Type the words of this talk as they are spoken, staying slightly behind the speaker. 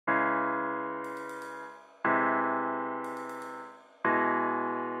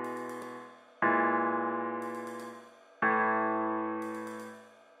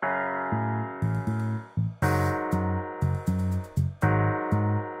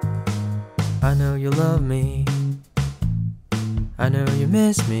I know you love me, I know you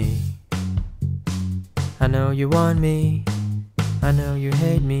miss me, I know you want me, I know you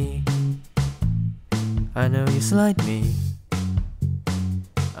hate me, I know you slight me,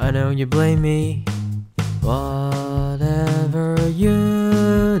 I know you blame me. Whatever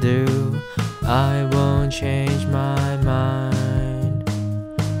you do, I won't change my mind.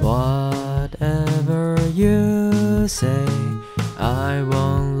 Whatever you say, I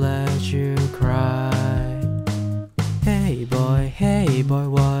won't let you cry. Hey boy,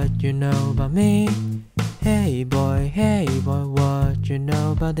 what you know about me? Hey boy, what you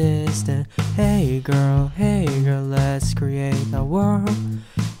know about this then? Hey girl, let's create a world.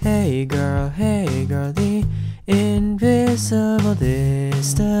 Hey girl, the invisible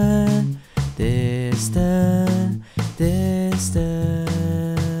distant, distant, distant.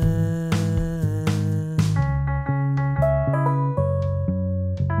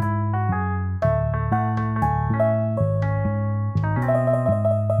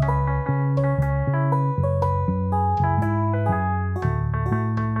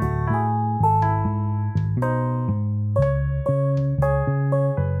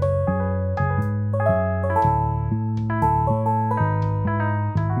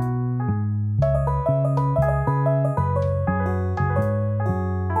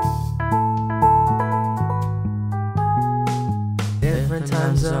 Different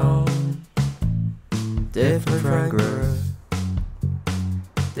time zone, different friend group,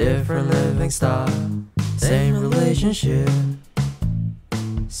 different living style, same relationship,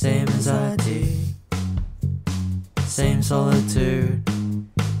 same anxiety, same solitude.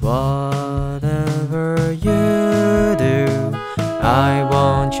 Whatever you do, I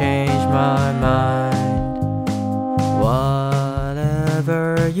won't change my mind.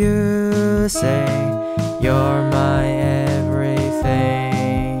 Whatever you say, you're my everything.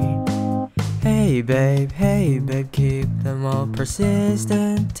 Hey babe, keep them all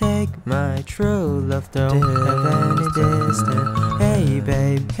persistent. Take my true love, don't have any distance. Hey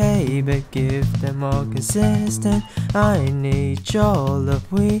babe, give them all consistent. I need your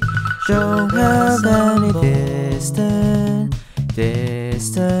love, we don't have any distant,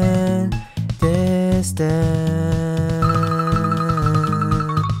 distant, distant.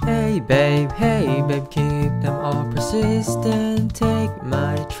 Hey babe, keep them all persistent. Take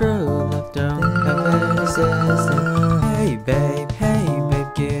my true love, don't have any resistance. Hey babe,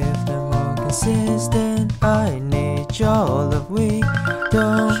 give them all consistent. I need your love, we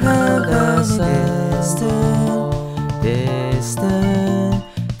don't have any distant, distant,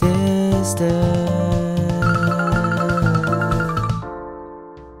 distant.